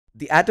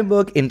The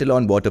Atomberg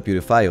Intellon Water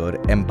Purifier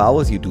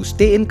empowers you to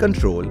stay in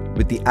control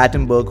with the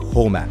Atomberg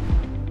Home App.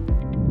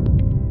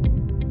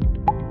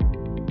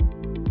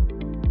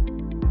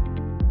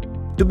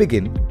 To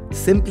begin,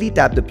 simply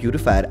tap the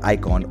purifier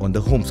icon on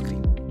the home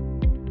screen.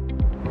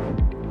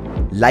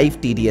 Live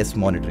TDS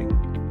monitoring.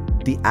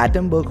 The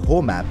Atomberg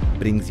Home App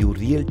brings you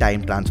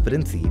real-time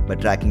transparency by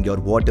tracking your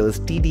water's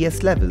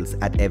TDS levels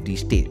at every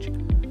stage,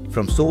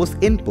 from source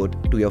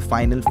input to your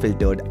final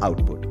filtered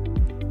output.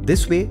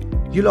 This way,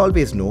 you'll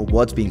always know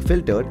what's being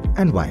filtered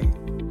and why.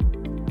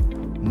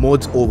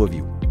 Modes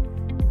overview.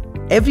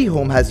 Every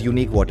home has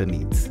unique water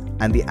needs,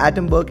 and the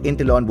Atomberg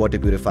Intellon Water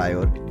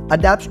Purifier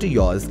adapts to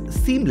yours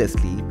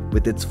seamlessly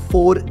with its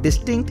 4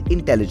 distinct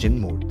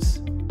intelligent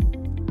modes.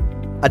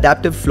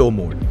 Adaptive flow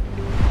mode.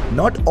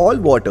 Not all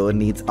water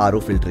needs RO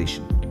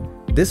filtration.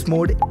 This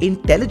mode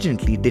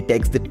intelligently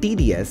detects the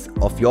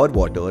TDS of your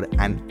water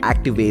and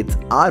activates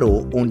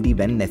RO only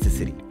when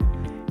necessary.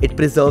 It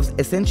preserves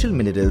essential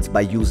minerals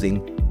by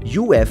using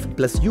UF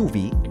plus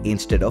UV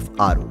instead of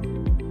RO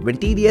when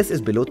TDS is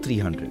below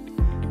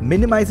 300,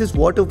 minimizes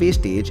water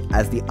wastage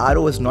as the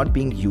RO is not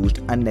being used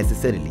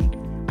unnecessarily,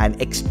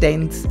 and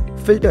extends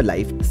filter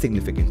life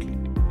significantly.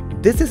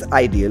 This is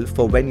ideal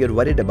for when you're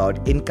worried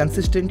about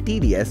inconsistent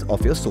TDS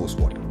of your source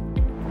water.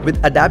 With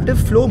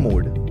adaptive flow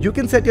mode, you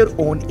can set your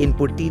own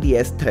input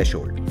TDS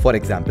threshold. For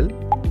example,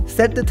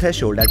 set the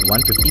threshold at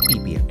 150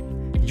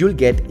 ppm. You'll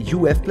get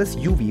UF plus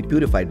UV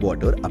purified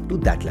water up to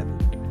that level.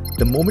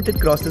 The moment it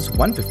crosses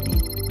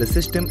 150, the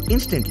system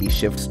instantly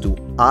shifts to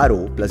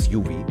RO plus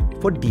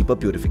UV for deeper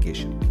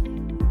purification.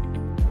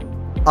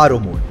 RO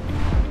mode.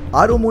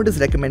 RO mode is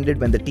recommended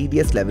when the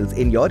TDS levels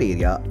in your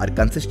area are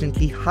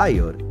consistently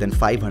higher than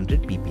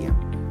 500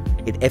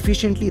 ppm. It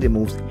efficiently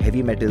removes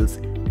heavy metals,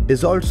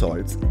 dissolved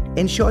salts,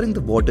 ensuring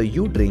the water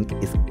you drink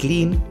is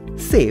clean,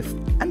 safe,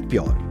 and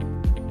pure.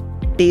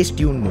 Taste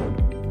tune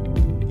mode.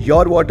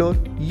 Your water,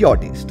 your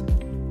taste.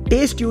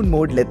 Taste tune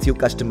mode lets you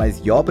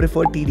customize your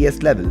preferred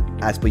TDS level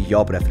as per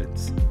your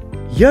preference.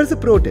 Here's a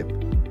pro tip.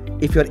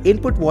 If your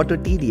input water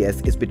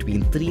TDS is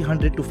between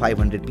 300 to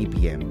 500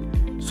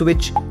 ppm,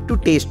 switch to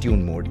taste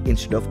tune mode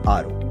instead of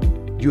RO.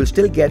 You'll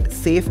still get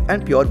safe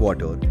and pure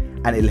water,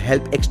 and it'll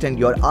help extend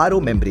your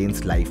RO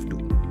membrane's life too.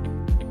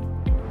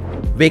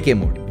 Vacay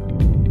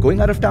mode.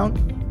 Going out of town?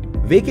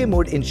 Vacay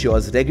mode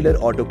ensures regular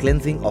auto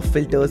cleansing of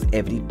filters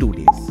every 2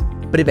 days,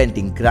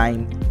 preventing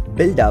grime,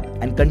 build-up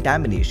and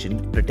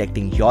contamination,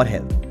 protecting your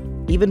health,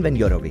 even when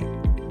you're away.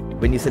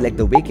 When you select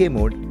the vacay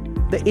mode,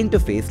 the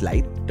interface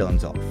light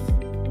turns off.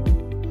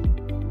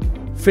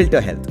 Filter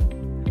health.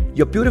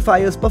 Your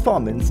purifier's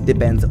performance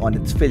depends on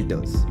its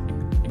filters.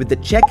 With the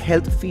Check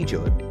Health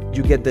feature,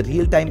 you get the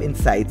real-time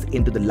insights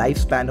into the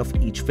lifespan of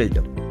each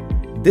filter.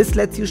 This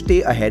lets you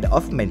stay ahead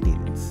of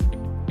maintenance.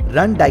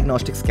 Run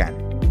diagnostic scan.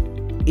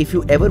 If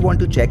you ever want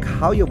to check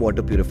how your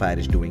water purifier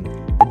is doing,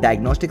 the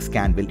diagnostic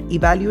scan will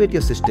evaluate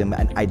your system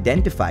and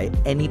identify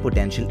any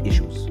potential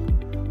issues.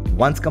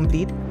 Once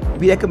complete,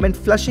 we recommend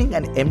flushing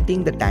and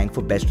emptying the tank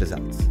for best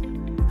results.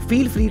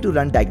 Feel free to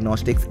run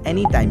diagnostics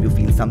anytime you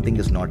feel something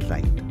is not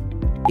right.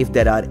 If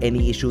there are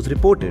any issues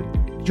reported,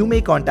 you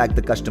may contact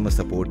the customer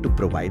support to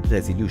provide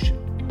resolution.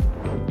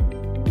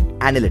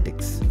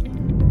 Analytics.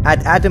 At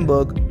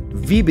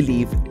Atomberg, we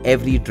believe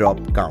every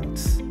drop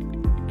counts.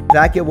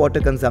 Track your water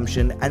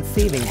consumption and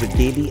saving with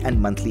daily and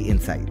monthly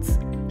insights,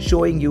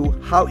 showing you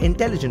how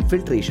intelligent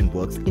filtration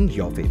works in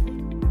your favor.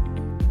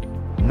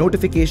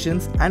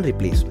 Notifications and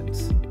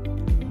replacements.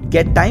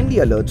 Get timely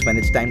alerts when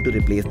it's time to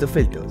replace the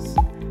filters.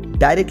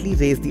 Directly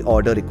raise the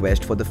order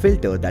request for the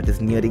filter that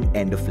is nearing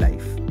end of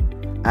life.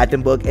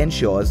 Atomberg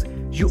ensures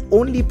you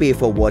only pay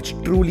for what's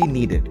truly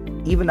needed,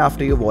 even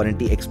after your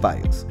warranty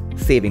expires,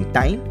 saving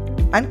time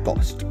and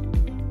cost.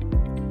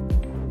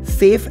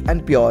 Safe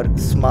and pure,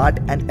 smart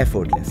and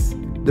effortless.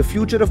 The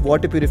future of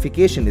water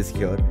purification is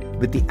here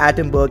with the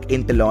Atomberg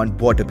Intellon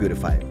Water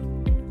Purifier.